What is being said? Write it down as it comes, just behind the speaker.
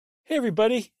Hey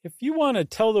everybody, if you want to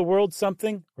tell the world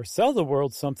something or sell the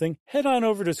world something, head on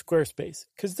over to Squarespace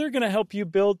because they're going to help you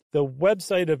build the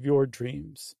website of your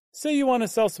dreams. Say you want to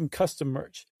sell some custom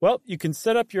merch. Well, you can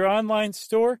set up your online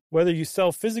store, whether you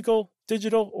sell physical,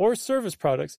 digital, or service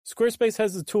products. Squarespace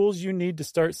has the tools you need to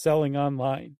start selling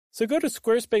online. So go to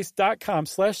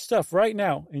squarespace.com/stuff right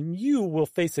now and you will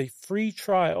face a free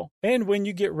trial. And when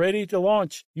you get ready to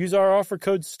launch, use our offer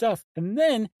code STUFF and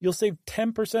then you'll save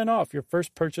 10% off your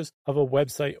first purchase of a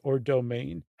website or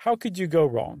domain. How could you go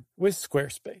wrong with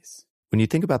Squarespace? When you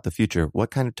think about the future,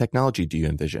 what kind of technology do you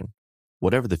envision?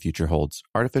 Whatever the future holds,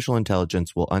 artificial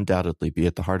intelligence will undoubtedly be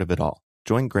at the heart of it all.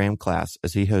 Join Graham Class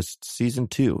as he hosts Season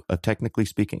 2 of Technically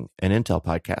Speaking, an Intel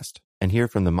podcast, and hear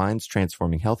from the minds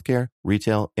transforming healthcare,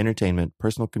 retail, entertainment,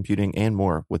 personal computing, and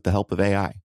more with the help of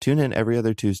AI. Tune in every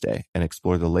other Tuesday and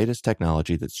explore the latest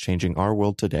technology that's changing our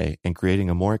world today and creating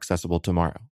a more accessible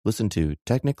tomorrow. Listen to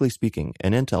Technically Speaking,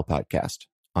 an Intel podcast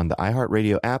on the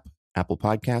iHeartRadio app, Apple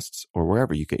Podcasts, or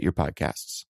wherever you get your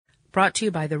podcasts. Brought to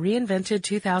you by the reinvented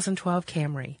 2012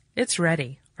 Camry. It's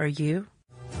ready. Are you?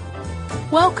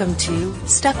 Welcome to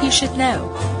Stuff You Should Know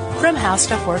from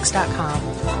HowStuffWorks.com.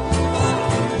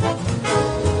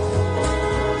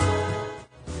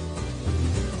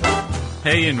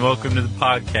 Hey, and welcome to the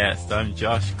podcast. I'm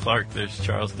Josh Clark. There's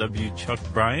Charles W. Chuck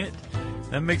Bryant.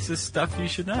 That makes this Stuff You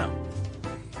Should Know.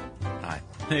 Hi.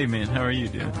 Hey, man. How are you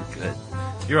doing? Good.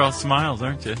 You're all smiles,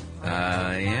 aren't you?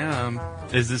 I am.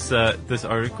 Is this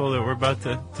article that we're about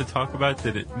to talk about,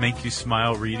 did it make you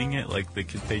smile reading it, like the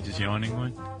Contagious Yawning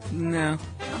one? No.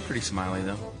 I'm pretty smiley,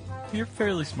 though. You're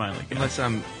fairly smiley. Guy. Unless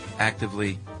I'm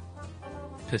actively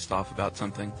pissed off about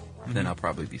something, then I'll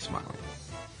probably be smiling.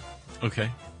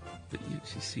 Okay. But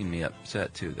you've seen me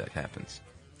upset, too. That happens.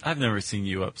 I've never seen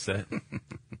you upset.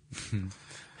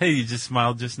 Hey, you just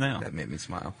smiled just now. That made me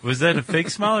smile. Was that a fake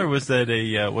smile, or was that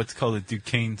a what's called a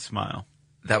Duquesne smile?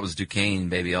 That was Duquesne,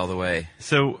 baby, all the way.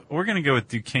 So we're going to go with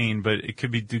Duquesne, but it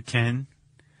could be Duquesne.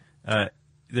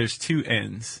 There's two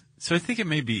N's. So I think it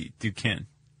may be Duquesne.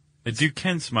 A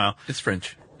Duquesne smile. It's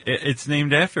French. It's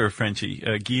named after a Frenchie,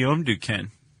 Guillaume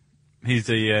Duquesne.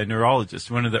 He's a neurologist,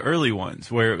 one of the early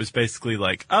ones, where it was basically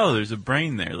like, oh, there's a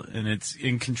brain there, and it's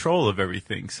in control of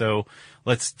everything. So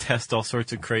let's test all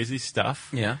sorts of crazy stuff.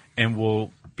 Yeah. And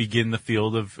we'll begin the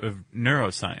field of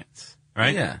neuroscience,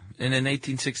 right? Yeah. And in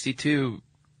 1862,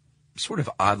 sort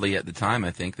of oddly at the time, I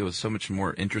think, there was so much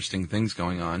more interesting things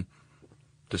going on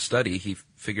to study. He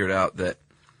figured out that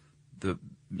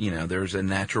there's a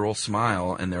natural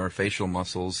smile, and there are facial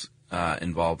muscles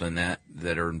involved in that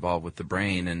are involved with the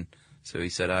brain, and so he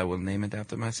said, I will name it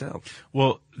after myself.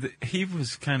 Well, he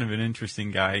was kind of an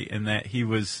interesting guy in that he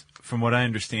was, from what I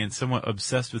understand, somewhat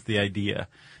obsessed with the idea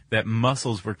that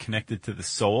muscles were connected to the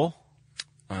soul.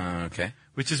 Okay.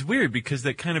 Which is weird because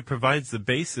that kind of provides the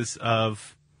basis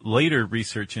of later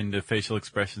research into facial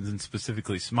expressions and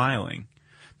specifically smiling.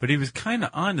 But he was kind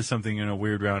of onto something in a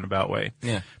weird roundabout way.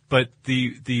 Yeah. But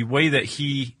the way that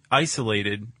he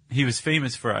was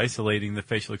famous for isolating the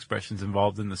facial expressions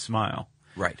involved in the smile.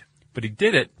 Right. But he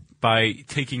did it by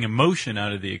taking emotion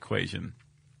out of the equation.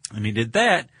 And he did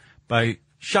that by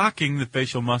shocking the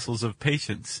facial muscles of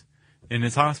patients in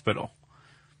his hospital.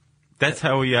 That's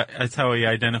how he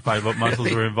identified what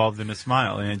muscles were involved in a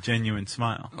smile, in a genuine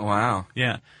smile. Wow.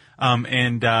 Yeah.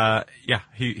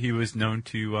 He was known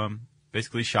to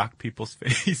basically shock people's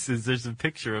faces. There's a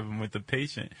picture of him with the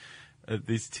patient.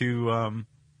 These two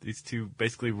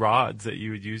basically rods that you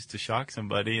would use to shock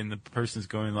somebody, and the person's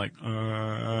going like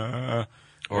I'm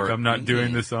not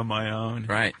doing this on my own.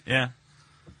 Right. Yeah.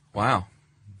 Wow.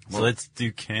 So let's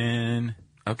do Ken.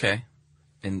 Okay.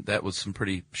 And that was some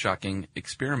pretty shocking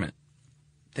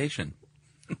experimentation.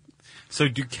 So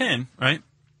Duquesne, right,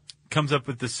 comes up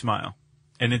with this smile,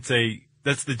 and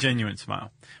that's the genuine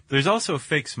smile. But there's also a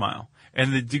fake smile,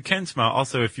 and the Duquesne smile.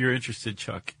 Also, if you're interested,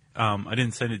 Chuck, I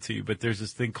didn't send it to you, but there's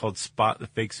this thing called Spot the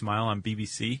Fake Smile on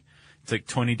BBC. It's like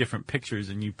 20 different pictures,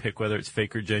 and you pick whether it's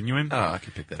fake or genuine. Oh, I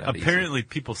can pick that out. Apparently,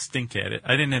 people stink at it.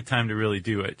 I didn't have time to really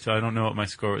do it, so I don't know what my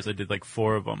score was. I did like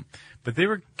 4 of them, but they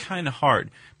were kind of hard.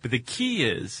 But the key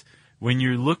is, when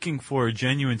you're looking for a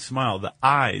genuine smile, the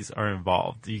eyes are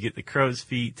involved. You get the crow's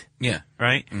feet. Yeah.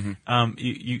 Right? Mm-hmm.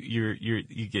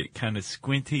 You get kind of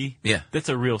squinty. Yeah. That's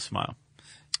a real smile.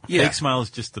 Yeah. Fake smile is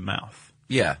just the mouth.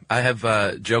 Yeah. I have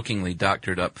jokingly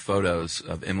doctored up photos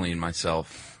of Emily and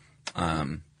myself,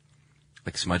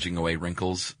 like smudging away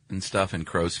wrinkles and stuff and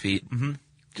crow's feet. Mm-hmm.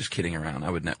 Just kidding around.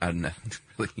 I'd never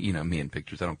really, me in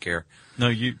pictures. I don't care.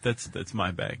 No, that's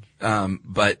my bag.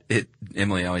 But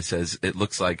Emily always says it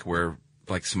looks like we're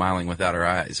like smiling without our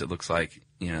eyes. It looks like,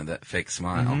 that fake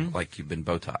smile, like you've been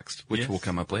Botoxed, which Yes. will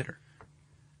come up later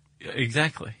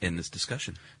Exactly. in this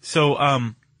discussion.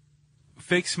 So,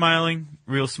 fake smiling,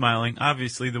 real smiling,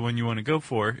 obviously the one you want to go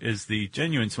for is the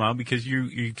genuine smile because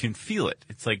you can feel it.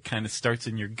 It's like kind of starts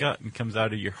in your gut and comes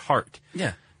out of your heart,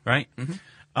 Yeah. right?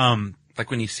 Like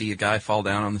when you see a guy fall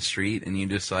down on the street and you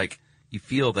just you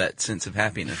feel that sense of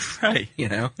happiness. Right.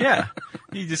 Yeah.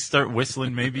 You just start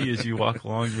whistling maybe as you walk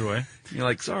along your way. You're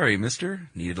like, sorry, mister,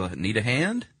 need a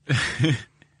hand?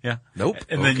 Yeah. Nope.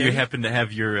 And then you Okay. happen to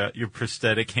have your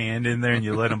prosthetic hand in there and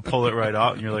you let him pull it right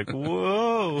out and you're like,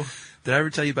 whoa. Did I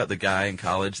ever tell you about the guy in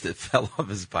college that fell off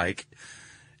his bike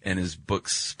and his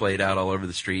books splayed out all over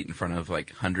the street in front of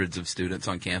like hundreds of students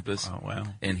on campus? Oh, wow.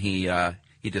 And he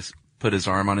just put his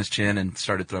arm on his chin and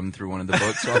started thumbing through one of the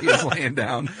books while he was laying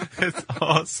down. That's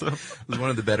awesome. It was one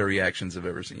of the better reactions I've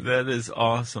ever seen. That is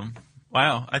awesome.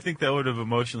 Wow. I think that would have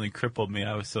emotionally crippled me.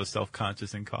 I was so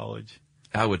self-conscious in college.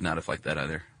 I would not have liked that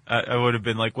either. I would have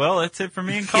been like, well, that's it for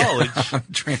me in college. I'm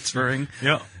transferring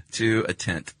Yeah, to a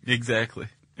tent. exactly.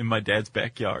 In my dad's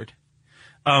backyard.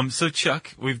 So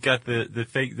Chuck, we've got the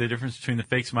difference between the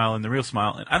fake smile and the real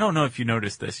smile. And I don't know if you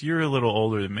noticed this. You're a little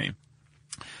older than me.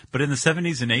 But in the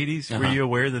 70s and 80s, were you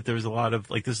aware that there was a lot of,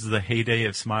 this is the heyday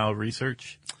of smile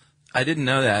research? I didn't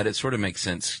know that. It sort of makes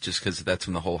sense just because that's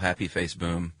when the whole happy face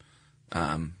boom.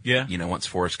 Yeah. Once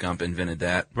Forrest Gump invented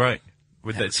that. Right.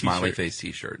 With That that smiley t-shirt. face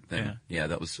T-shirt. Then, yeah,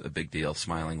 that was a big deal.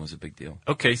 Smiling was a big deal.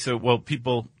 Okay, so,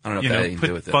 people, I don't know if that had anything to do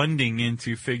put with it. funding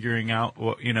into figuring out,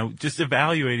 just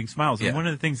evaluating smiles. And Yeah. one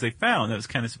of the things they found that was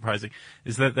kind of surprising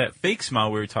is that fake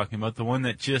smile we were talking about, the one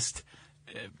that just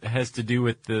has to do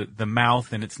with the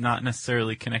mouth and it's not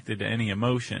necessarily connected to any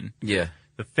emotion, Yeah.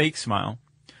 the fake smile,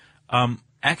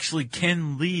 actually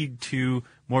can lead to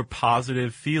more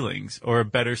positive feelings or a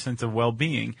better sense of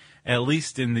well-being, at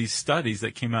least in these studies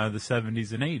that came out of the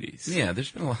 70s and 80s. Yeah,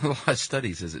 there's been a lot of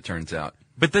studies, as it turns out.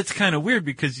 But that's kind of weird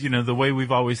because, the way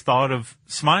we've always thought of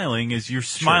smiling is your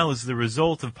smile is the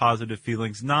result of positive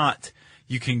feelings, not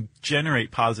you can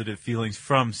generate positive feelings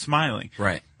from smiling.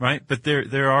 Right. Right? But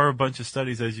there are a bunch of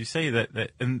studies, as you say,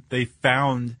 that and they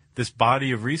found this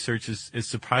body of research is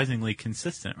surprisingly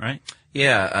consistent, right?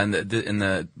 Yeah, and in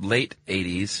the late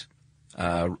 80s,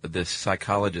 this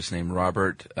psychologist named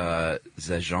Robert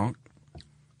Zajonc.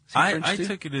 I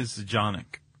took it as Zajonic.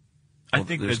 I Well,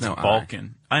 think there's that's no I.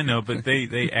 Balkan. I know, but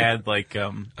they add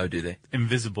Oh, do they?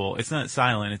 invisible. It's not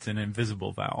silent, it's an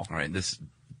invisible vowel. All right, this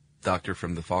doctor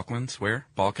from the Falklands, where?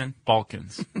 Balkan?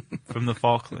 Balkans. From the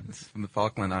Falklands. From the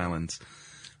Falkland Islands,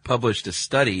 published a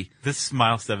study. This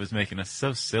smile stuff is making us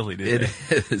so silly today.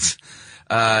 It is.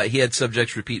 He had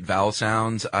subjects repeat vowel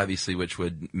sounds, obviously, which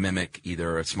would mimic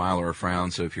either a smile or a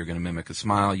frown. So if you're going to mimic a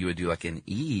smile, you would do like an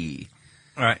E.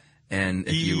 All right. And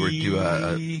if you were to do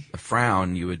a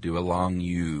frown, you would do a long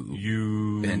U.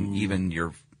 You. And even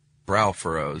your brow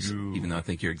furrows, even though I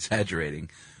think you're exaggerating.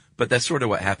 But that's sort of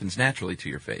what happens naturally to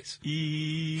your face.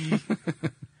 E.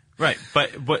 Right.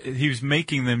 But he was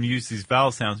making them use these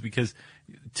vowel sounds because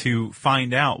to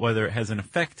find out whether it has an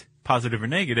effect, positive or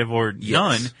negative, or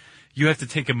none, you have to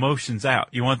take emotions out.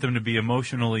 You want them to be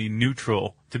emotionally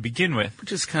neutral to begin with.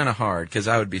 Which is kind of hard, because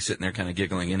I would be sitting there kind of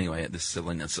giggling anyway at the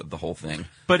silliness of the whole thing.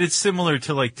 But it's similar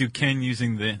to Duquesne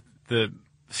using the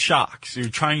shocks. You're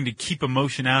trying to keep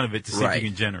emotion out of it to see if you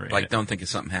can generate Like, it. don't think of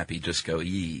something happy, just go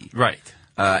E. Right.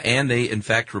 And they, in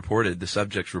fact, the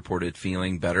subjects reported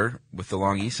feeling better with the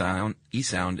long E sound,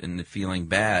 and feeling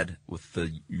bad with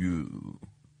the U.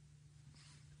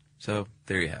 So,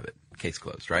 there you have it. Case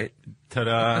closed, right?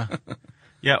 Ta-da.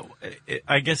 Yeah,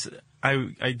 I guess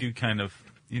I do kind of,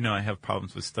 I have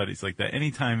problems with studies like that.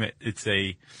 Anytime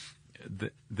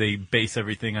they base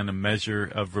everything on a measure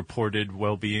of reported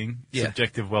well-being,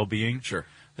 subjective well-being. Sure.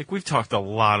 Like, we've talked a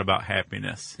lot about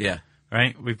happiness. Yeah.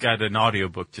 Right? We've got an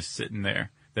audiobook just sitting there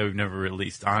that we've never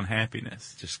released on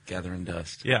happiness. Just gathering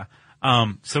dust. Yeah.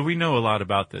 So we know a lot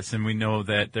about this, and we know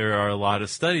that there are a lot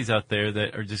of studies out there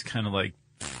that are just kind of like,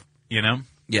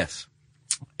 Yes.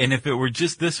 And if it were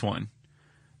just this one,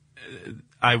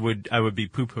 I would be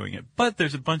poo-pooing it. But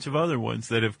there's a bunch of other ones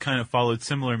that have kind of followed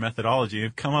similar methodology and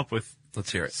have come up with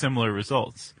Let's hear it. similar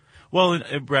results. Well,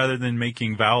 rather than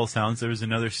making vowel sounds, there was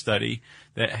another study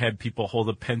that had people hold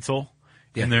a pencil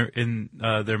in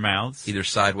their mouths, Either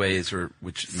sideways or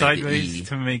which sideways make the E.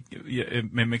 to make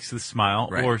it mimics the smile,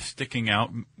 Right. or sticking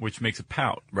out, which makes a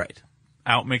pout. Right.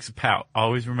 Out makes a pout.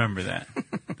 Always remember that.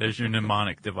 There's your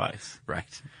mnemonic device.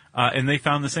 Right. And they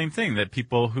found the same thing, that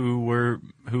people who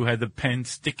had the pen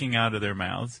sticking out of their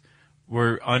mouths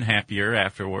were unhappier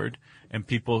afterward, and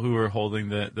people who were holding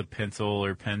the pencil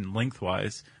or pen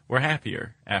lengthwise were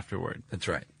happier afterward. That's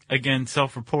right. again,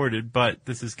 self-reported, but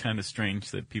this is kind of strange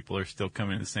that people are still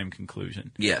coming to the same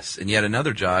conclusion. Yes, and yet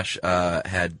another, Josh,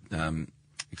 had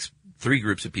 3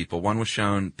 groups of people. One was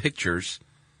shown pictures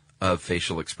of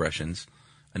facial expressions.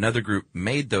 Another group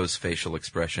made those facial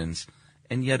expressions,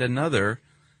 and yet another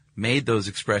made those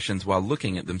expressions while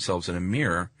looking at themselves in a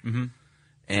mirror. Mm-hmm.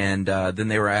 And then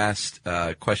they were asked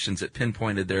questions that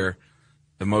pinpointed their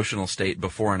emotional state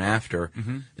before and after.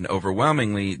 Mm-hmm. And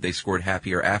overwhelmingly, they scored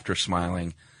happier after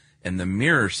smiling. And the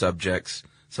mirror subjects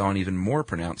saw an even more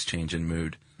pronounced change in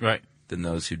mood Right. than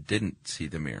those who didn't see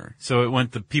the mirror. So it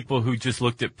went the people who just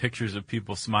looked at pictures of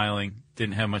people smiling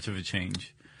didn't have much of a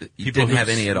change. You People didn't who have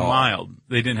any at all. smiled,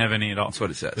 they didn't have any at all. That's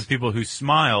what it says. The people who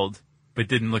smiled but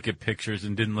didn't look at pictures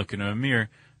and didn't look into a mirror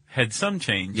had some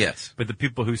change. Yes. But the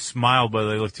people who smiled while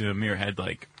they looked into a mirror had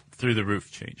like through the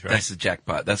roof change, right? That's the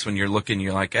jackpot. That's when you're looking,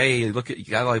 you're like, hey, look at, you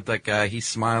gotta like that guy, he's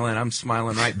smiling, I'm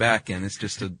smiling right back, and it's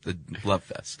just a love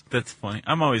fest. That's funny.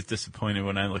 I'm always disappointed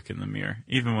when I look in the mirror,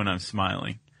 even when I'm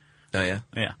smiling. Oh, yeah?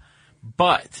 Yeah.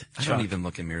 But I don't Chuck, even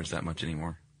look in mirrors that much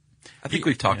anymore. I think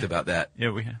we've talked about that.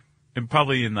 Yeah, we have. And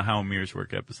probably in the How Mirrors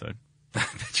Work episode.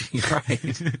 You're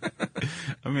right.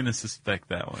 I'm going to suspect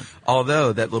that one.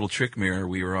 Although that little trick mirror,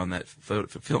 we were on that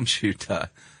film shoot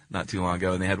not too long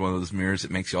ago, and they had one of those mirrors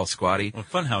that makes you all squatty. Well,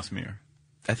 Funhouse mirror.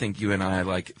 I think you and I,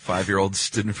 like 5-year-olds,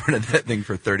 stood in front of that thing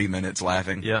for 30 minutes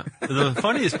laughing. Yeah. The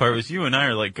funniest part was you and I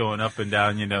are like going up and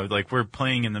down, you know, like we're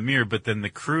playing in the mirror, but then the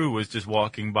crew was just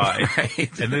walking by.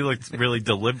 Right. And they looked really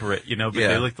deliberate, you know, but Yeah.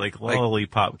 they looked like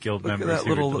Lollipop Guild Look at members. that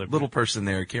who were little deliberate. person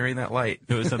there carrying that light.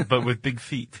 It was, but with big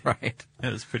feet. Right.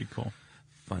 That was pretty cool.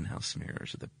 Funhouse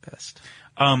mirrors are the best.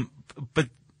 But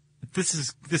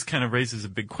this kind of raises a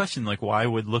big question, like why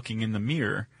would looking in the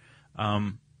mirror,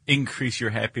 increase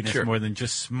your happiness Sure. more than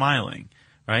just smiling,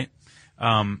 right?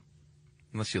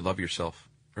 Unless you love yourself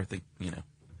or think, you know.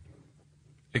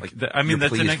 Like, I mean, you're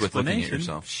that's an pleased with looking at explanation.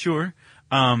 yourself. Sure.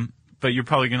 But you're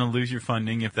probably going to lose your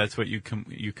funding if that's what you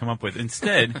come up with.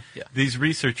 Instead, Yeah. these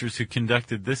researchers who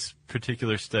conducted this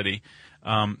particular study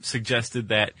suggested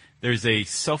that there's a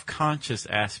self-conscious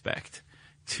aspect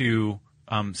to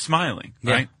smiling,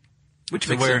 Yeah. right? Which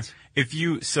So makes where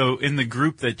sense. so in the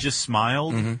group that just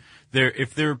smiled,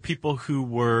 if there are people who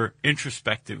were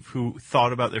introspective, who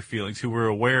thought about their feelings, who were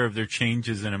aware of their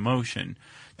changes in emotion,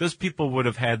 those people would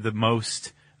have had the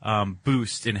most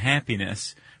boost in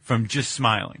happiness from just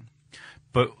smiling.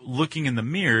 But looking in the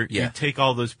mirror, Yeah. you take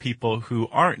all those people who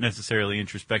aren't necessarily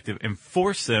introspective and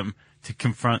force them to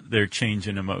confront their change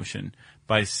in emotion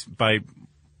by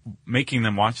making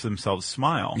them watch themselves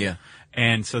smile. Yeah.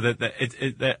 And so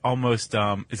that almost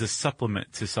is a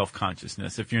supplement to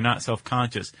self-consciousness. If you're not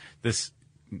self-conscious, this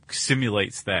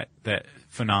simulates that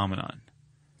phenomenon.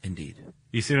 Indeed.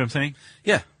 You see what I'm saying?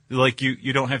 Yeah. Like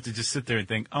you don't have to just sit there and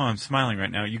think, oh, I'm smiling right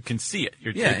now. You can see it.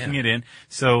 You're Yeah, taking yeah. it in.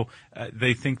 So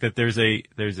they think that there's a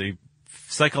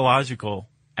psychological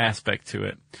aspect to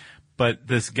it. But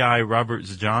this guy, Robert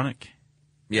Zajanik,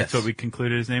 Yes. that's what we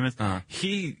concluded his name is, Uh-huh.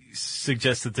 he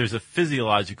suggests that there's a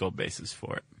physiological basis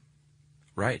for it.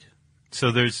 Right.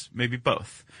 So there's maybe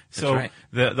both. So right.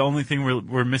 the only thing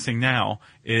we're missing now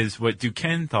is what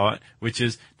Duquesne thought, which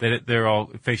is that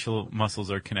facial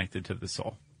muscles are connected to the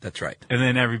soul. That's right. And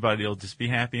then everybody will just be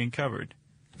happy and covered.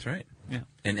 That's right. Yeah.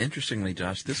 And interestingly,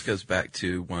 Josh, this goes back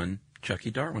to one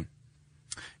Chucky Darwin.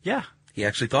 Yeah. He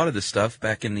actually thought of this stuff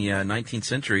back in the 19th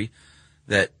century,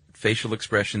 that facial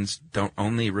expressions don't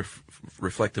only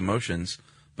reflect emotions,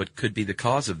 but could be the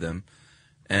cause of them.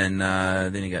 And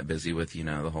then he got busy with,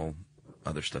 the whole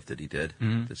other stuff that he did.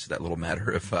 Mm-hmm. This is that little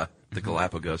matter of the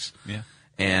Galapagos. Yeah.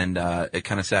 And it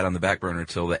kind of sat on the back burner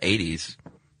till the 80s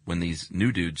when these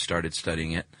new dudes started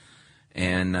studying it.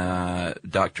 And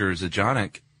Dr.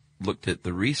 Zajanik looked at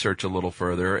the research a little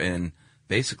further and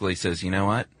basically says, you know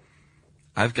what?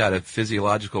 I've got a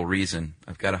physiological reason.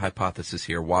 I've got a hypothesis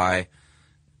here why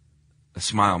a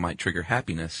smile might trigger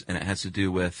happiness, and it has to do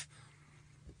with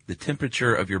the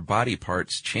temperature of your body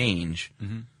parts change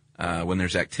when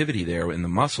there's activity there in the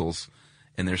muscles,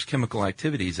 and there's chemical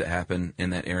activities that happen in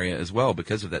that area as well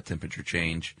because of that temperature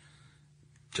change,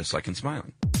 just like in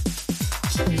smiling.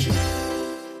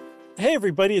 Hey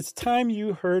everybody, it's time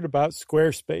you heard about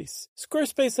Squarespace.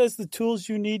 Squarespace has the tools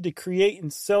you need to create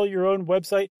and sell your own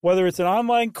website. Whether it's an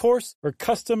online course or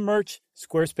custom merch,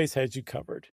 Squarespace has you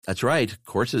covered. That's right.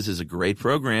 Courses is a great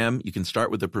program. You can start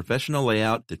with a professional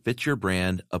layout that fits your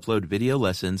brand, upload video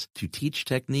lessons to teach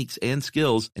techniques and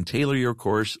skills, and tailor your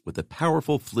course with a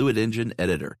powerful Fluid Engine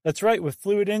editor. That's right, with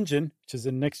Fluid Engine, which is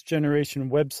a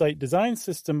next-generation website design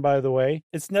system, by the way,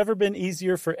 it's never been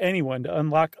easier for anyone to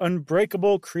unlock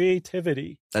unbreakable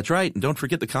creativity. That's right. And don't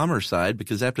forget the commerce side,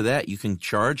 because after that, you can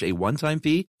charge a one-time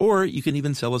fee, or you can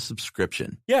even sell a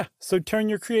subscription. Yeah, so turn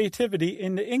your creativity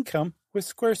into income with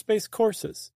Squarespace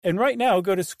courses. And right now,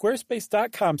 go to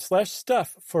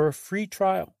squarespace.com/stuff for a free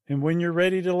trial. And when you're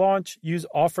ready to launch, use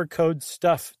offer code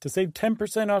STUFF to save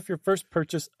 10% off your first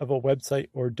purchase of a website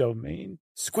or domain.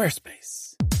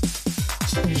 Squarespace.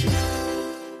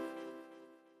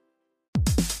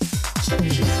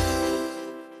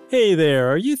 Hey there,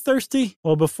 are you thirsty?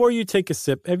 Well, before you take a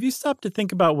sip, have you stopped to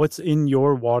think about what's in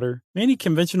your water? Many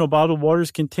conventional bottled waters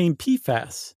contain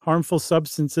PFAS, harmful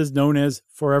substances known as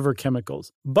forever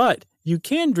chemicals. But you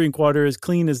can drink water as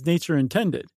clean as nature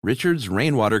intended. Richard's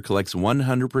Rainwater collects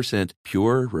 100%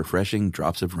 pure, refreshing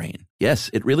drops of rain. Yes,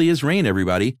 it really is rain,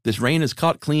 everybody. This rain is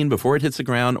caught clean before it hits the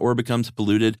ground or becomes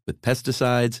polluted with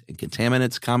pesticides and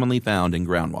contaminants commonly found in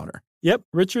groundwater. Yep,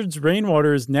 Richard's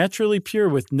Rainwater is naturally pure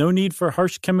with no need for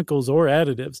harsh chemicals or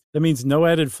additives. That means no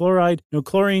added fluoride, no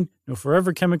chlorine, no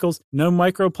forever chemicals, no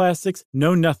microplastics,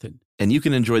 no nothing. And you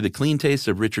can enjoy the clean taste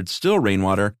of Richard's still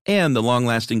rainwater and the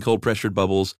long-lasting cold-pressured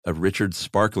bubbles of Richard's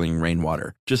sparkling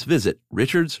rainwater. Just visit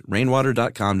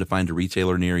richardsrainwater.com to find a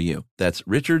retailer near you. That's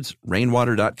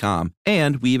richardsrainwater.com.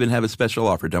 And we even have a special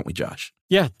offer, don't we, Josh?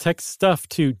 Yeah, text STUFF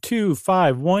to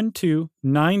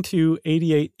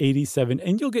 2512928887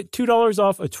 and you'll get $2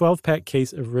 off a 12-pack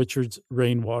case of Richard's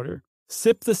Rainwater.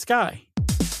 Sip the sky.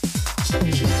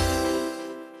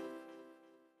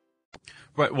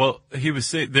 Right. Well, he was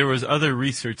saying there was other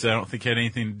research that I don't think had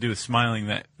anything to do with smiling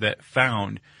that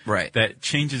found that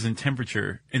changes in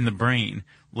temperature in the brain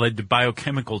led to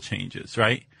biochemical changes,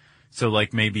 right? So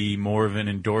like maybe more of an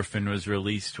endorphin was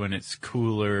released when it's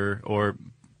cooler, or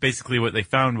basically what they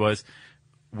found was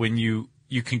when you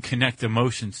can connect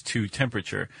emotions to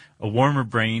temperature. A warmer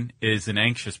brain is an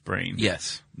anxious brain.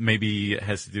 Yes. Maybe it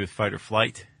has to do with fight or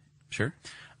flight. Sure.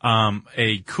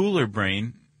 A cooler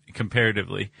brain,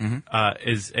 comparatively,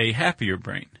 is a happier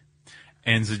brain.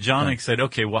 And Zajanik said,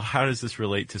 okay, well, how does this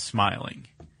relate to smiling?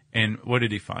 And what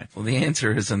did he find? Well, the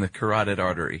answer is in the carotid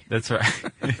artery. That's right.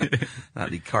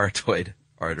 Not the carotid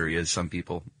artery, as some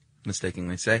people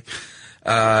mistakenly say.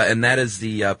 And that is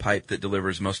the pipe that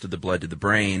delivers most of the blood to the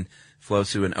brain,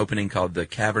 flows through an opening called the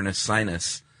cavernous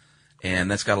sinus, and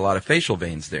that's got a lot of facial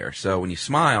veins there. So when you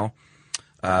smile,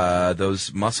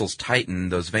 those muscles tighten,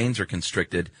 those veins are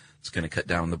constricted. It's going to cut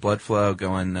down the blood flow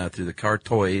going through the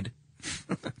carotid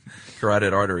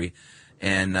artery,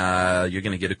 and you're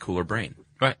going to get a cooler brain.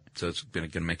 Right. So it's going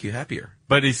to make you happier.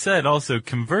 But he said also,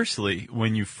 conversely,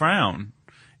 when you frown,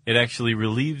 it actually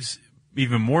relieves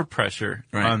even more pressure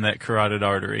on that carotid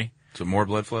artery. So more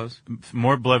blood flows?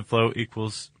 More blood flow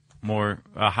equals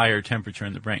a higher temperature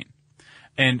in the brain.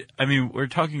 And, I mean, we're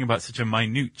talking about such a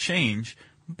minute change,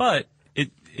 but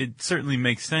it certainly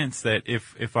makes sense that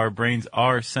if our brains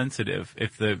are sensitive,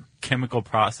 if the chemical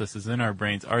processes in our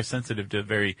brains are sensitive to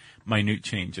very minute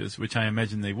changes, which I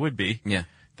imagine they would be,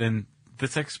 then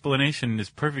this explanation is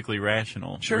perfectly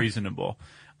rational, reasonable.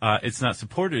 It's not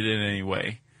supported in any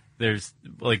way. There's,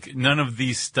 none of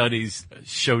these studies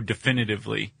show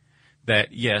definitively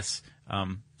that, yes,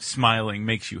 smiling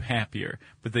makes you happier,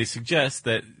 but they suggest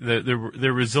that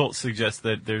the results suggest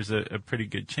that there's a pretty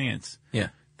good chance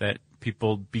that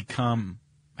people become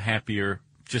happier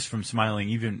just from smiling,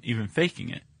 even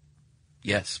faking it.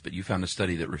 Yes, but you found a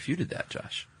study that refuted that,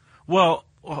 Josh. Well,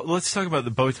 let's talk about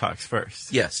the Botox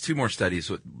first. Yes, two more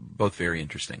studies, both very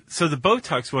interesting. So the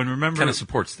Botox one, remember, kind of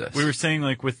supports this. We were saying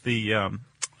with the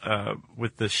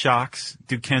shocks,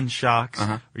 Duquesne shocks,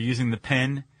 or using the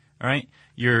pen. All right,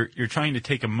 you're trying to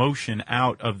take emotion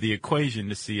out of the equation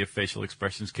to see if facial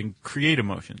expressions can create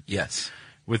emotion. Yes.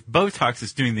 With Botox,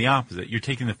 it's doing the opposite. You're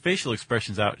taking the facial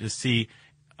expressions out to see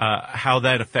how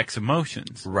that affects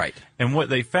emotions. Right. And what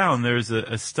they found, there's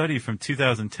a study from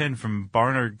 2010 from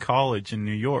Barnard College in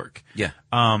New York. Yeah.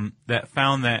 That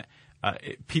found that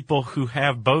people who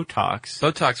have Botox.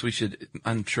 Botox,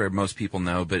 I'm sure most people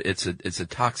know, but it's a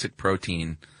toxic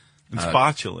protein. It's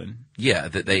botulin. Yeah,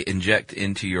 that they inject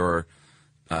into your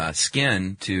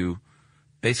skin to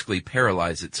basically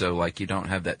paralyze it, so you don't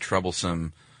have that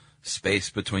troublesome space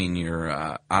between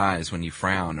your eyes when you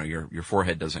frown, or your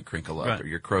forehead doesn't crinkle up, or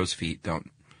your crow's feet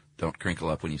don't crinkle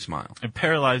up when you smile. It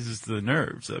paralyzes the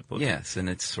nerves, I believe. Yes, and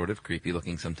it's sort of creepy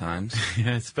looking sometimes.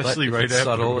 Yeah, especially but right if it's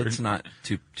afterward. subtle, it's not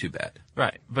too bad.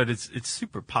 Right, but it's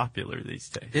super popular these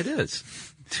days. It is.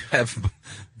 To have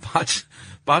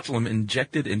botulinum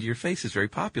injected into your face is very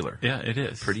popular. Yeah, it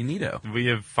is. Pretty neato. We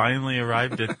have finally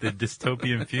arrived at the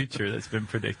dystopian future that's been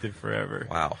predicted forever.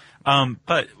 Wow.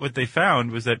 But what they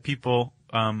found was that people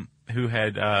who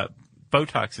had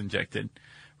Botox injected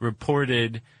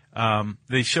reported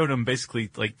they showed them basically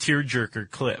like tearjerker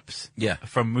clips Yeah.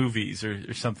 from movies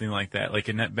or something like that. Like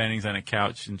Annette Bening's on a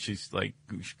couch and she's like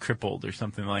crippled or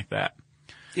something like that.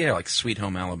 Yeah, like Sweet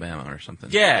Home Alabama or something.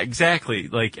 Yeah, exactly.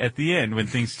 Like at the end when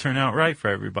things turn out right for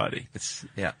everybody. It's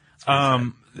pretty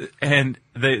And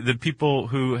the people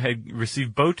who had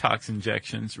received Botox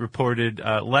injections reported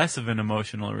less of an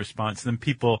emotional response than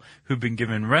people who've been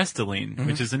given Restylane,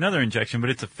 which is another injection, but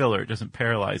it's a filler. It doesn't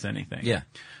paralyze anything. Yeah.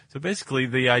 So basically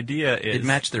the idea is... It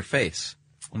matched their face.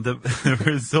 The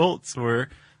results were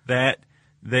that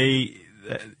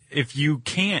if you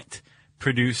can't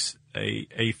produce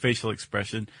a facial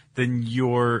expression, then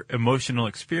your emotional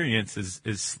experience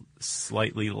is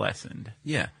slightly lessened.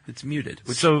 Yeah, it's muted.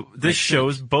 Which So this makes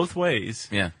shows sense. both ways.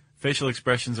 Yeah, Facial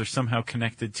expressions are somehow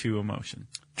connected to emotion,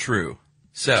 true.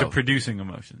 to So producing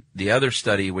emotion. the other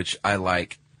study, which I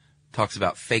like, talks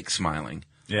about fake smiling.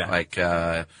 Yeah. Like,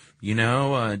 turn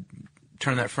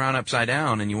that frown upside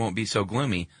down and you won't be so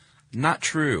gloomy. Not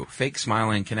true. Fake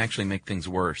smiling can actually make things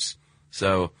worse.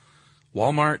 So,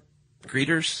 Walmart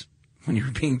greeters, when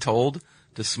you're being told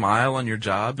to smile on your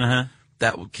job,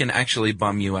 that can actually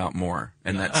bum you out more.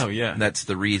 And that's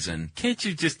the reason. Can't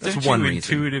you just, That's didn't one you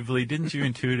reason. didn't you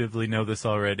intuitively know this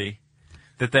already?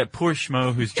 That poor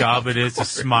schmo whose job it is to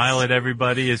smile at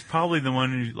everybody is probably the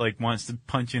one who like wants to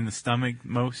punch you in the stomach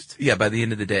most. Yeah, by the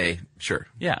end of the day, sure.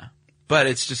 Yeah. But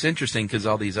it's just interesting because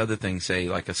all these other things say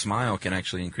like a smile can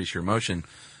actually increase your emotion,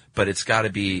 but it's got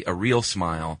to be a real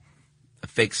smile. A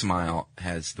fake smile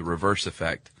has the reverse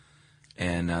effect,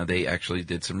 and they actually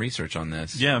did some research on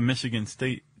this. Yeah, Michigan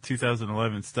State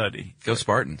 2011 study. Go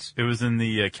Spartans. It was in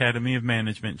the Academy of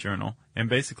Management Journal, and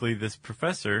basically this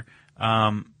professor,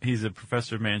 he's a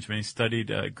professor of management, he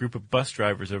studied a group of bus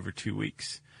drivers over 2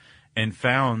 weeks and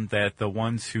found that the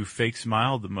ones who fake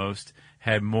smiled the most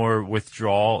had more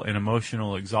withdrawal and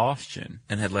emotional exhaustion.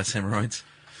 And had less hemorrhoids.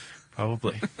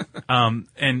 Probably.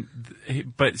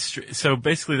 So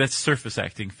basically that's surface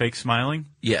acting, fake smiling.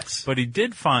 Yes. But he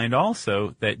did find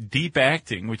also that deep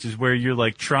acting, which is where you're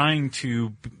like trying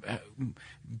to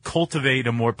cultivate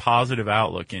a more positive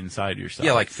outlook inside yourself.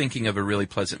 Yeah, like thinking of a really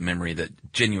pleasant memory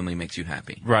that genuinely makes you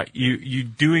happy. Right. You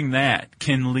doing that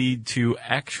can lead to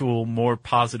actual more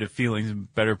positive feelings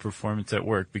and better performance at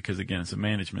work because, again, it's a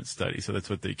management study, so that's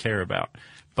what they care about.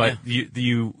 But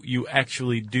you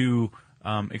actually do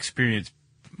experience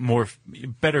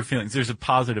better feelings. There's a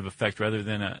positive effect rather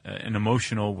than an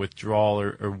emotional withdrawal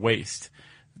or waste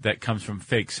that comes from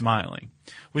fake smiling,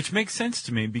 which makes sense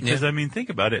to me because, I mean, think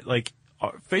about it. Like,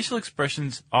 facial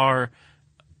expressions are,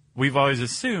 we've always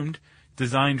assumed,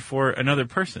 designed for another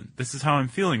person. This is how I'm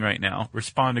feeling right now.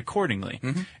 Respond accordingly.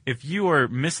 Mm-hmm. If you are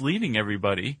misleading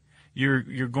everybody, you're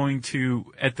going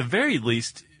to, at the very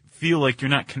least, feel like you're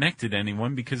not connected to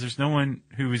anyone because there's no one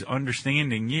who is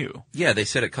understanding you. Yeah, they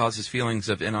said it causes feelings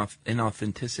of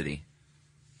inauthenticity,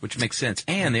 which makes sense.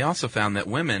 And they also found that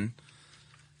women,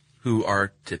 who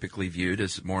are typically viewed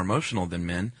as more emotional than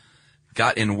men,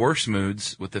 got in worse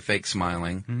moods with the fake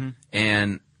smiling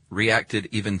and reacted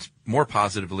even more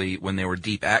positively when they were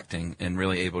deep acting and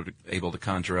really able to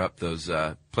conjure up those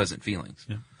pleasant feelings.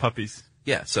 Yeah. Puppies.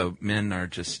 Yeah, so men are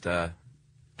just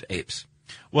apes.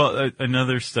 Well,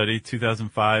 another study,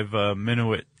 2005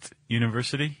 Minuit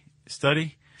University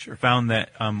study, found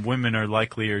that women are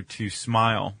likelier to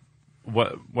smile,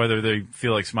 whether they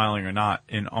feel like smiling or not,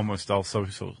 in almost all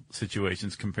social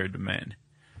situations compared to men.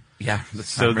 Yeah,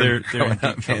 so they're in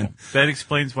deep trouble. That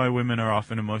explains why women are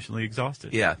often emotionally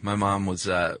exhausted. Yeah, my mom was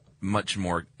much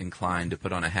more inclined to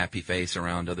put on a happy face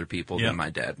around other people than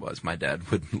my dad was. My dad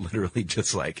would literally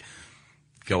just like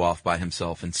go off by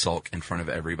himself and sulk in front of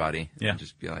everybody. Yeah. And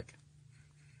just be like,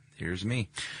 here's me.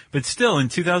 But still, in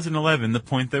 2011, the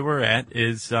point that we're at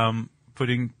is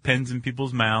putting pens in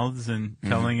people's mouths and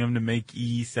telling them to make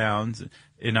E sounds.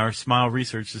 In our smile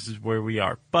research, this is where we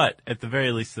are. But at the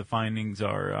very least, the findings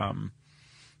are,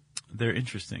 they're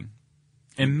interesting.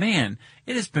 And man,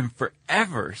 it has been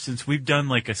forever since we've done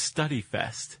like a study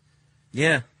fest.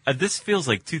 Yeah. This feels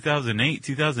like 2008,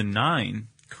 2009.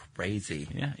 Crazy.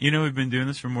 Yeah. You know, we've been doing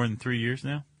this for more than 3 years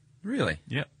now. Really?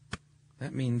 Yep.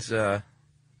 That means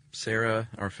Sarah,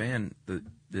 our fan,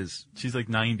 is... She's like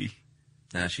 90.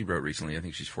 Nah, she wrote recently. I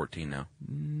think she's 14 now.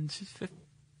 She's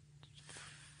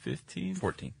 15?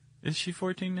 14. Is she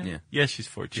 14 now? Yeah. Yes, she's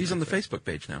 14. She's on the Facebook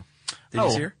page now. Did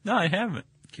you see her? No, I haven't.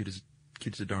 Cute as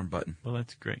a darn button. Well,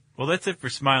 that's great. Well, that's it for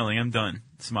smiling. I'm done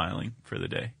smiling for the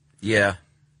day. Yeah.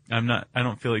 I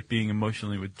don't feel like being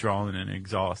emotionally withdrawn and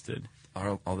exhausted.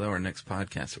 Although our next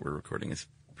podcast that we're recording is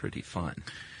pretty fun.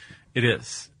 It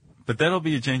is. But that'll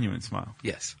be a genuine smile.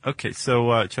 Yes. Okay,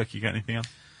 so, Chuck, you got anything else?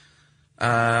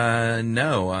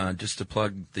 No, just to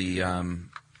plug the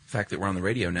fact that we're on the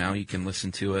radio now, you can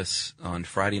listen to us on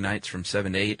Friday nights from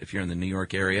 7 to 8 if you're in the New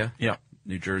York area. Yeah.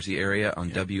 New Jersey area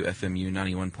on WFMU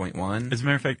 91.1. As a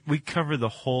matter of fact, we cover the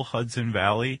whole Hudson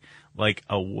Valley like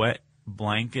a wet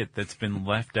blanket that's been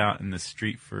left out in the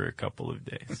street for a couple of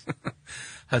days.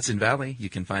 Hudson Valley, you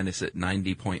can find us at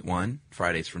 90.1,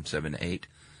 Fridays from 7 to 8.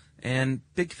 And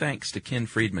big thanks to Ken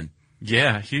Friedman.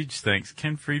 Yeah, huge thanks.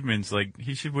 Ken Friedman's like,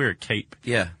 he should wear a cape.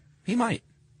 Yeah, he might.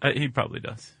 He probably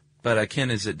does. But Ken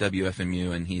is at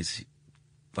WFMU, and he's,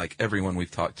 like everyone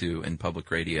we've talked to in public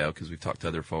radio, because we've talked to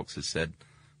other folks, has said,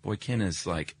 boy, Ken is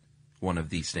like one of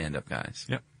the stand-up guys.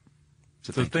 Yep.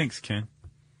 So thanks, Ken.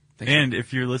 Thanks. And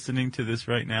if you're listening to this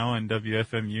right now on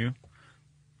WFMU,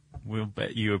 we'll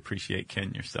bet you appreciate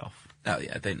Ken yourself. Oh,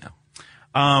 yeah, they know.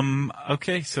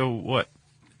 Okay, so what?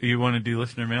 You want to do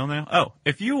listener mail now? Oh,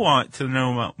 if you want to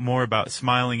know more about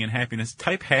smiling and happiness,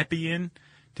 type happy in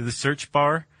to the search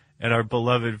bar at our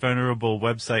beloved, venerable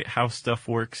website,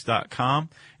 howstuffworks.com,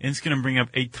 and it's going to bring up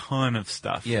a ton of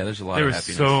stuff. Yeah, there's a lot there of was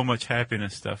happiness. so much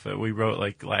happiness stuff that we wrote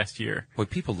like last year. Boy,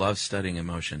 people love studying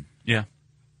emotion. Yeah.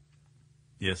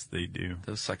 Yes, they do.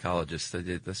 Those psychologists,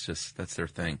 that's their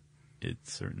thing. It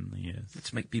certainly is.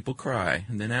 Let's make people cry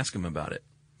and then ask them about it.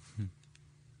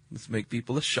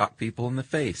 Let's shock people in the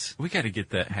face. We got to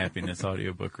get that happiness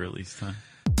audiobook released, huh?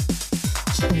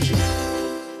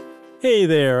 Hey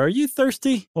there, are you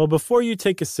thirsty? Well, before you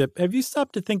take a sip, have you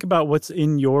stopped to think about what's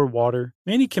in your water?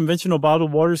 Many conventional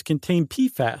bottled waters contain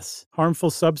PFAS,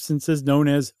 harmful substances known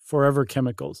as forever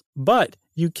chemicals. But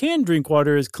you can drink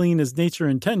water as clean as nature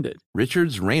intended.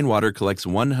 Richard's Rainwater collects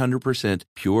 100%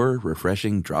 pure,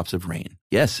 refreshing drops of rain.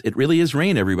 Yes, it really is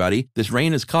rain, everybody. This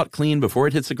rain is caught clean before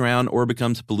it hits the ground or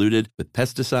becomes polluted with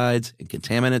pesticides and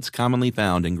contaminants commonly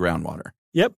found in groundwater.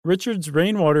 Yep, Richard's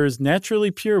Rainwater is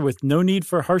naturally pure with no need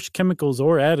for harsh chemicals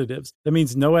or additives. That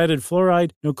means no added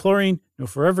fluoride, no chlorine, no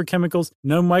forever chemicals,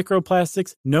 no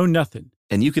microplastics, no nothing.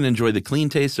 And you can enjoy the clean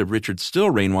taste of Richard's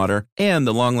still rainwater and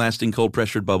the long-lasting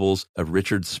cold-pressured bubbles of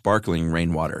Richard's sparkling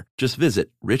rainwater. Just visit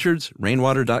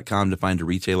richardsrainwater.com to find a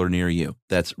retailer near you.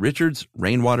 That's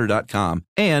richardsrainwater.com.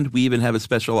 And we even have a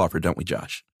special offer, don't we,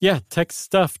 Josh? Yeah, text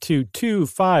stuff to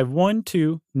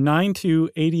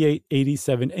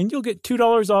 2512928887 and you'll get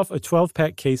 $2 off a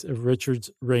 12-pack case of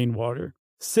Richard's Rainwater.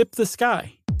 Sip the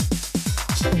sky.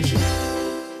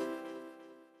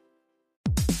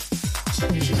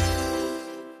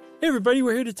 Hey everybody,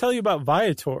 we're here to tell you about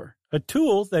Viator, a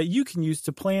tool that you can use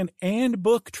to plan and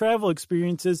book travel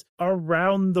experiences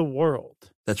around the world.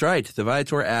 That's right. The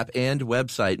Viator app and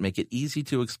website make it easy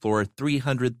to explore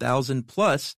 300,000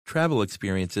 plus travel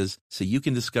experiences so you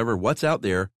can discover what's out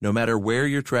there no matter where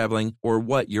you're traveling or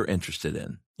what you're interested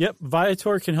in. Yep,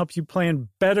 Viator can help you plan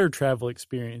better travel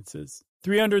experiences.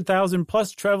 300,000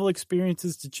 plus travel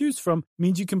experiences to choose from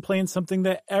means you can plan something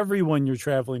that everyone you're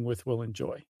traveling with will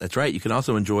enjoy. That's right. You can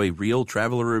also enjoy real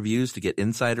traveler reviews to get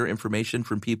insider information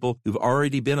from people who've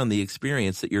already been on the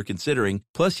experience that you're considering.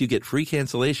 Plus, you get free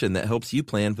cancellation that helps you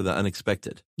plan for the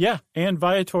unexpected. Yeah, and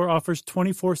Viator offers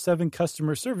 24/7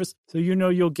 customer service, so you know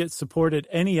you'll get support at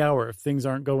any hour if things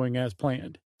aren't going as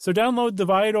planned. So download the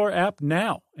Viator app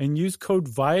now and use code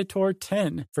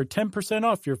Viator10 for 10%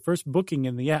 off your first booking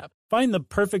in the app. Find the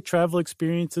perfect travel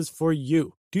experiences for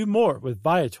you. Do more with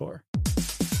Viator.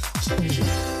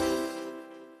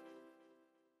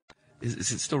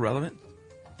 Is it still relevant?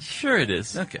 Sure it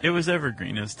is. Okay. It was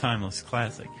evergreen. It was timeless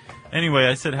classic. Anyway,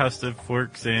 I said How Stuff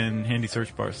Works and handy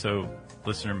search bar, so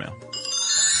listener mail.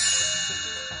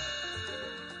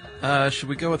 Should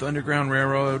we go with Underground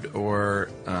Railroad or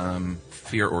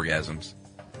Fear Orgasms?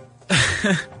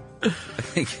 I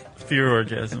think. Fear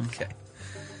orgasm. Okay.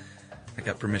 I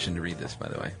got permission to read this, by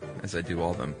the way, as I do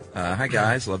all of them. Hi,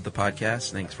 guys. Love the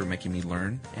podcast. Thanks for making me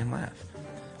learn and laugh.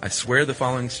 I swear the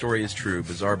following story is true,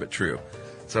 bizarre but true.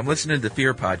 So I'm listening to the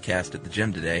Fear podcast at the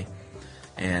gym today,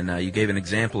 and you gave an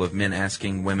example of men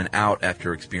asking women out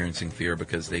after experiencing fear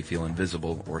because they feel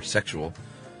invisible or sexual.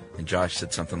 And Josh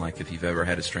said something like, if you've ever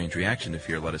had a strange reaction to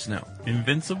fear, let us know.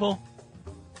 Invincible?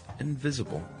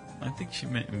 Invisible. I think she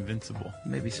meant invincible.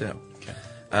 Maybe so. Okay.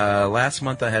 Last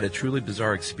month I had a truly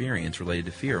bizarre experience related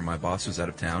to fear. My boss was out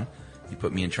of town. He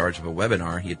put me in charge of a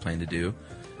webinar he had planned to do.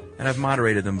 And I've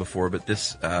moderated them before, but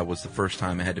this was the first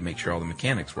time I had to make sure all the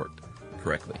mechanics worked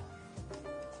correctly.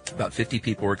 About 50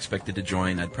 people were expected to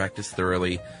join. I'd practiced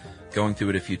thoroughly, going through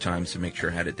it a few times to make sure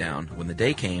I had it down. When the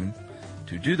day came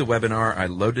to do the webinar, I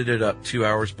loaded it up 2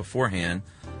 hours beforehand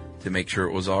to make sure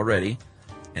it was all ready,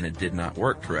 and it did not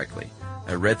work correctly.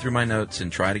 I read through my notes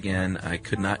and tried again. I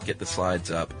could not get the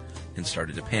slides up and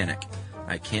started to panic.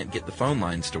 I can't get the phone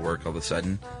lines to work all of a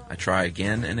sudden. I try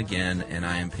again and again, and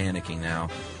I am panicking now.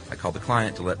 I call the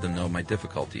client to let them know my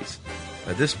difficulties.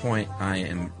 By this point, I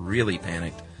am really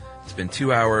panicked. It's been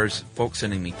 2 hours, folks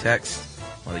sending me texts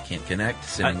while they can't connect,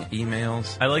 sending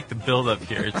emails. I like the build-up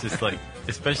here. It's just like,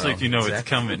 especially if you know it's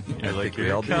coming. You're like,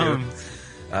 here it comes.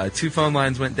 2 phone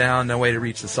lines went down, no way to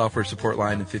reach the software support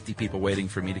line, and 50 people waiting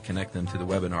for me to connect them to the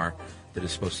webinar that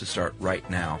is supposed to start right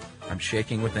now. I'm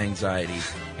shaking with anxiety,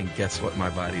 and guess what my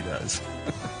body does?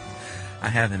 I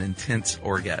have an intense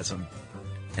orgasm,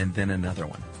 and then another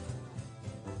one.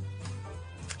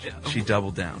 She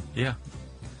doubled down. Yeah.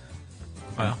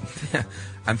 Wow.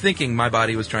 I'm thinking my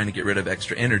body was trying to get rid of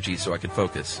extra energy so I could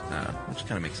focus, which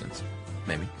kind of makes sense,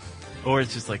 maybe. Or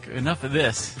it's just like, enough of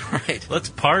this. Right. Let's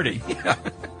party. Yeah.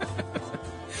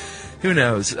 Who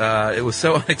knows? It was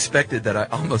so unexpected that I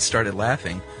almost started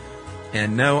laughing.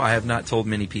 And no, I have not told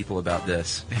many people about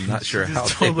this. I'm not sure how they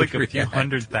told would like a few react.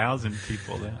 100,000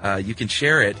 people that. You can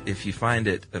share it if you find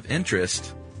it of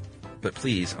interest, but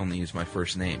please only use my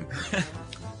first name.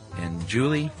 And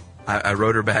Julie, I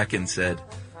wrote her back and said,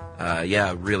 yeah,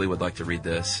 I really would like to read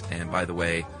this. And by the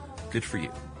way, good for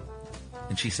you.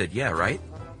 And she said, yeah, right?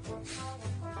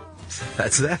 So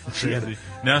that's that. Crazy.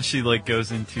 Now she like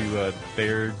goes into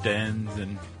bear dens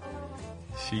and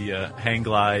she hang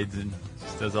glides and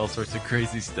just does all sorts of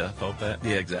crazy stuff. I'll bet.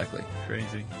 Yeah, exactly.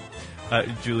 Crazy.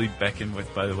 Julie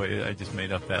Beckenwith, by the way, I just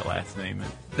made up that last name.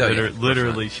 And Oh, yeah,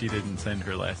 literally, she didn't send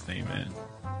her last name in.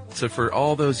 So for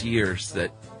all those years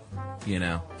that,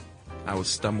 I was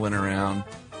stumbling around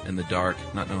in the dark,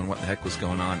 not knowing what the heck was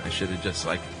going on, I should have just,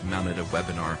 mounted a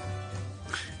webinar.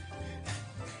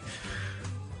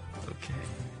 Okay.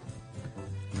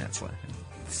 And that's laughing.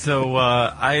 So,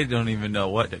 I don't even know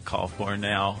what to call for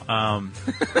now.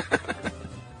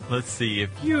 Let's see.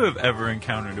 If you have ever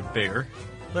encountered a bear,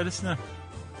 let us know.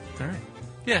 All right.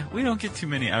 Yeah, we don't get too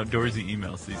many outdoorsy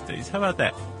emails these days. How about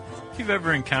that? If you've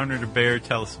ever encountered a bear,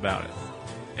 tell us about it.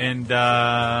 And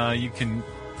you can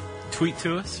tweet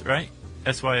to us, right?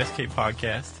 SYSK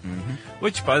Podcast. Mm-hmm.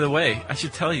 Which, by the way, I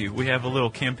should tell you, we have a little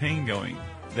campaign going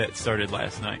that started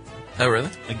last night. Oh, really?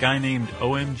 A guy named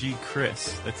OMG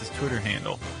Chris, that's his Twitter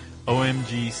handle.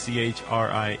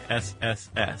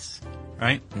 OMGCHRISSS,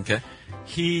 right? Okay.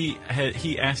 He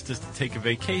asked us to take a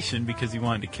vacation because he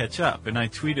wanted to catch up. And I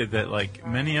tweeted that, like,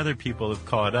 many other people have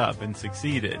caught up and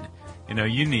succeeded.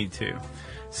 You need to.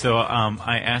 So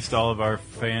I asked all of our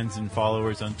fans and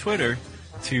followers on Twitter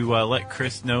to let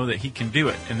Chris know that he can do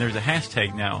it. And there's a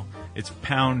hashtag now. It's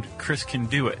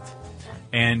 #ChrisCanDoIt.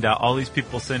 And all these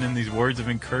people send in these words of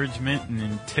encouragement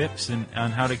and tips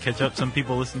on how to catch up. Some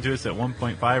people listen to us at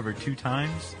 1.5 or 2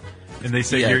 times. And they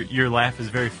say your laugh is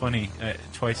very funny at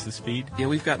twice the speed. Yeah,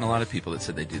 we've gotten a lot of people that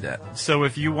said they do that. So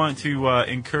if you want to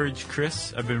encourage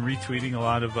Chris, I've been retweeting a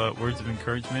lot of words of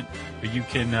encouragement, but you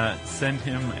can send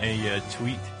him a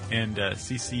tweet and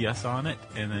CC us on it,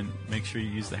 and then make sure you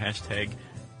use the hashtag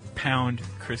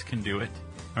 #ChrisCanDoIt.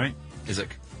 All right? Is it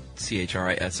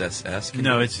CHRISSS?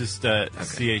 No, it's just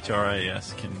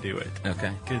CHRIS can do it.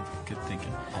 Okay. Good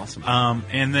thinking. Awesome.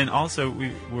 And then also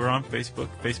we're on Facebook,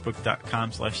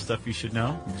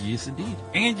 facebook.com/StuffYouShouldKnow. Yes, indeed.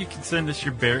 And you can send us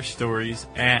your bear stories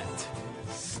at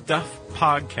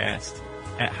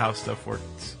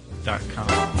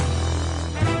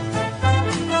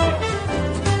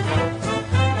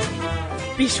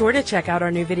stuffpodcast@howstuffworks.com. Be sure to check out our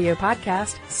new video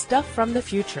podcast, Stuff from the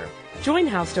Future. Join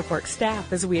How Stuff Works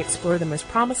staff as we explore the most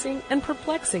promising and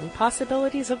perplexing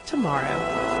possibilities of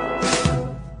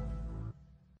tomorrow.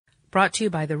 Brought to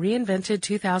you by the reinvented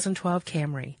 2012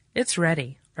 Camry. It's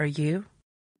ready. Are you?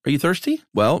 Are you thirsty?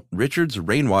 Well, Richard's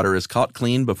rainwater is caught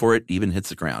clean before it even hits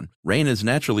the ground. Rain is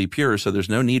naturally pure, so there's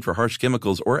no need for harsh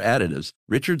chemicals or additives.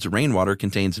 Richard's rainwater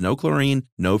contains no chlorine,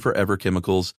 no forever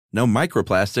chemicals, no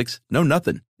microplastics, no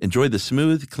nothing. Enjoy the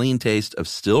smooth, clean taste of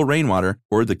still rainwater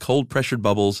or the cold-pressured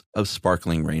bubbles of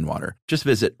sparkling rainwater. Just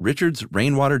visit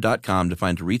richardsrainwater.com to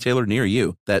find a retailer near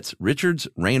you. That's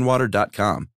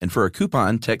richardsrainwater.com. And for a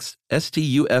coupon, text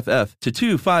STUFF to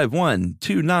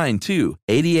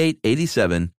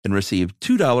 251-292-8887 and receive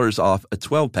 $2 off a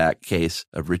 12-pack case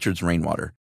of Richard's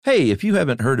Rainwater. Hey, if you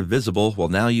haven't heard of Visible, well,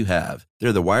 now you have.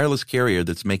 They're the wireless carrier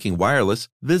that's making wireless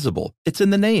visible. It's in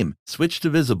the name. Switch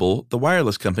to Visible, the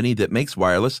wireless company that makes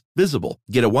wireless visible.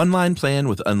 Get a one-line plan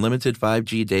with unlimited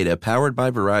 5G data powered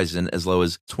by Verizon as low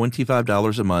as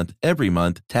 $25 a month, every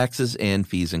month, taxes and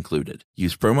fees included.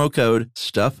 Use promo code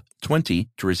STUFF20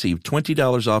 to receive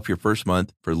 $20 off your first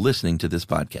month for listening to this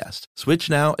podcast. Switch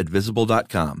now at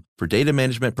Visible.com. For data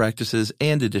management practices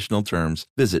and additional terms,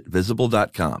 visit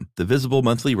Visible.com. The Visible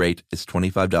monthly rate is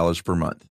 $25 per month.